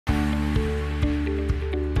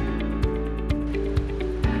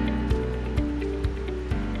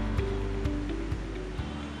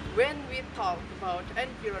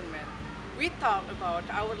environment, we talk about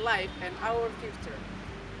our life and our future.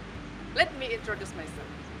 Let me introduce myself.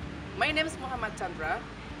 My name is Muhammad Chandra,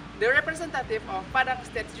 the representative of Padang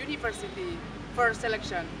State University for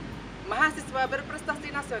selection Mahasiswa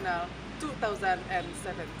Berprestasi Nasional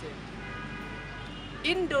 2017.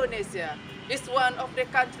 Indonesia is one of the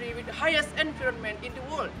countries with the highest environment in the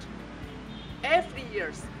world. Every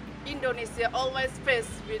year, Indonesia always faces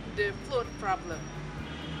with the flood problem.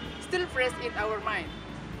 Still fresh in our mind,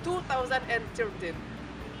 2013,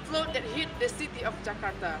 flood that hit the city of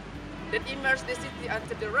Jakarta, that immersed the city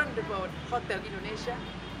under the roundabout Hotel Indonesia.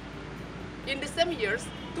 In the same years,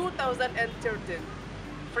 2013,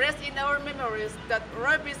 fresh in our memories that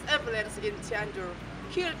rubbish avalanche in Cianjur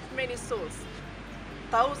killed many souls.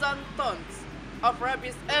 1,000 tons of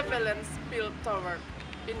rubbish avalanche spilled toward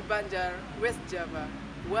in Banjar, West Java,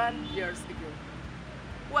 1 year ago.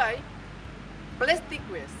 Why? Plastic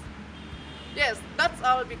waste. Yes, that's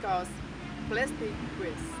all because plastic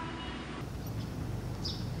waste.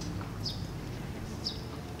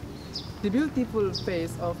 The beautiful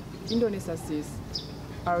face of Indonesia's seas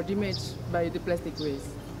are damaged by the plastic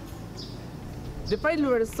waste. The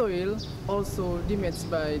fertile soil also damaged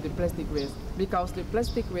by the plastic waste because the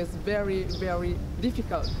plastic waste very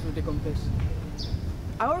difficult to decompose.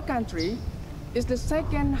 Our country is the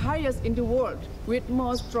second highest in the world, with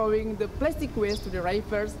most throwing the plastic waste to the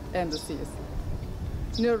rivers and the seas.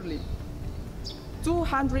 Nearly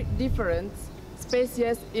 200 different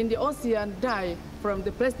species in the ocean die from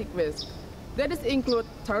the plastic waste. That is include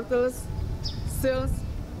turtles, seals,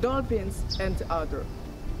 dolphins, and others.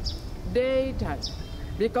 They died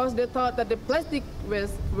because they thought that the plastic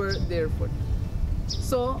waste were their food.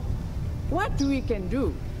 So, what we can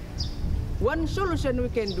do? One solution we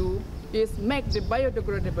can do is make the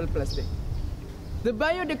biodegradable plastic. The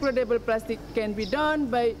biodegradable plastic can be done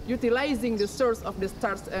by utilizing the source of the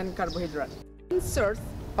starch and carbohydrate. The source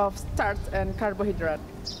of starch and carbohydrate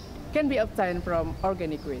can be obtained from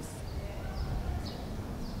organic waste.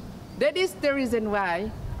 That is the reason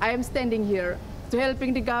why I am standing here to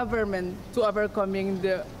helping the government to overcoming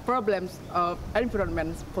the problems of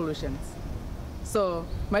environment pollution. So,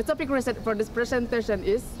 my topic research for this presentation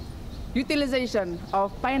is utilization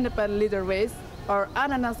of pineapple leather waste or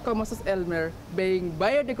Ananas commosus elmer being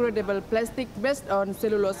biodegradable plastic based on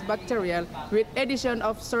cellulose bacterial with addition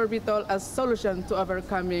of sorbitol as solution to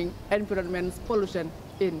overcoming environment pollution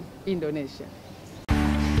in Indonesia.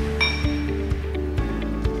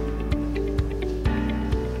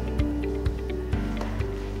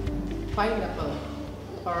 Pineapple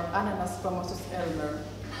or Ananas commosus elmer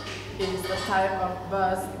is the type of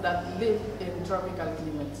bus that live in tropical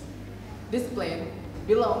climates. This plant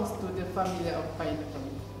belongs to the family of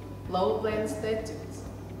pineapple, low plant status,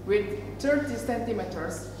 with 30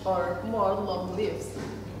 centimeters or more long leaves,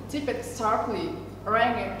 tipped sharply,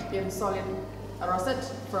 arranged in solid rosette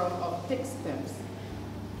from of thick stems.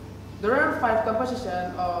 There are 5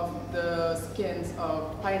 compositions of the skins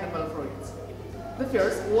of pineapple fruits. The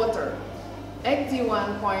first, water,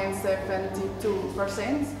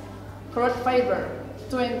 81.72%, crude fiber,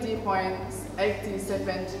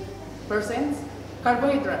 20.87%,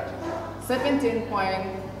 carbohydrate,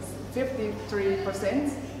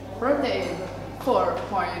 17.53%, protein,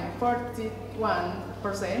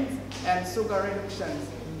 4.41%, and sugar reduction,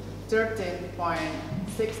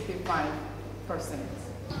 13.65%.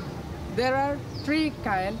 There are 3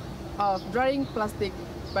 kinds of drying plastic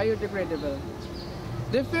biodegradable.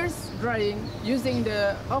 The first drying using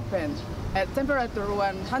the oven at temperature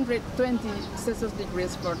 120 Celsius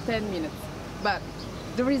degrees for 10 minutes, but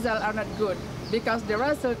the results are not good because the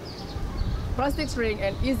result plastic shrink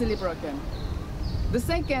and easily broken. The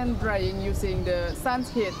second drying using the sun's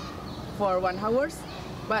heat for 1 hour,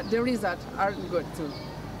 but the results aren't good too.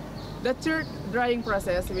 The third drying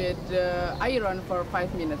process with the iron for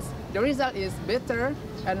 5 minutes. The result is better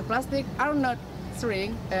and plastic are not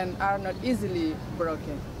shrink and are not easily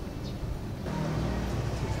broken.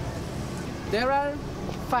 There are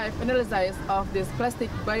 5 analyses of this plastic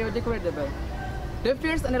biodegradable. The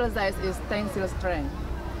first analysis is tensile strength.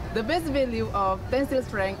 The best value of tensile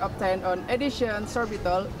strength obtained on addition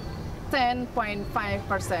sorbitol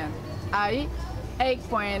 10.5%, i.e.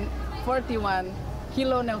 8.41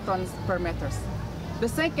 kilonewtons per meter. The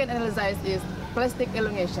second analysis is plastic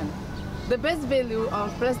elongation. The best value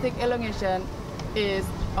of plastic elongation is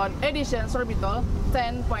on addition sorbitol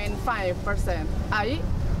 10.5%, i.e.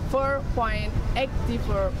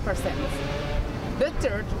 4.84%. The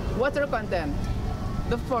third, water content.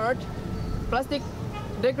 The fourth, plastic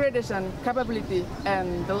degradation capability,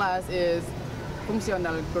 and the last is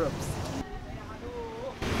functional groups.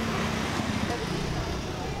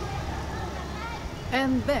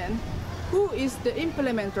 And then, who is the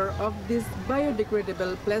implementer of this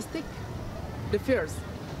biodegradable plastic? The first,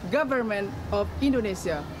 government of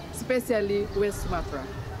Indonesia, especially West Sumatra.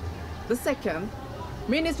 The second,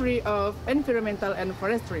 Ministry of Environmental and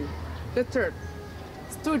Forestry. The third,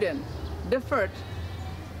 student. The fourth,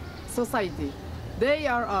 society. They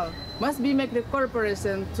are all must be make the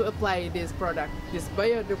corporation to apply this product, this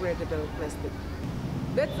biodegradable plastic.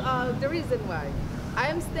 That's all the reason why I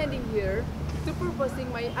am standing here to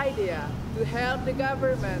proposing my idea to help the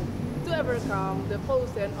government to overcome the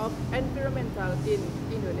pollution of environmental in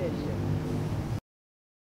Indonesia.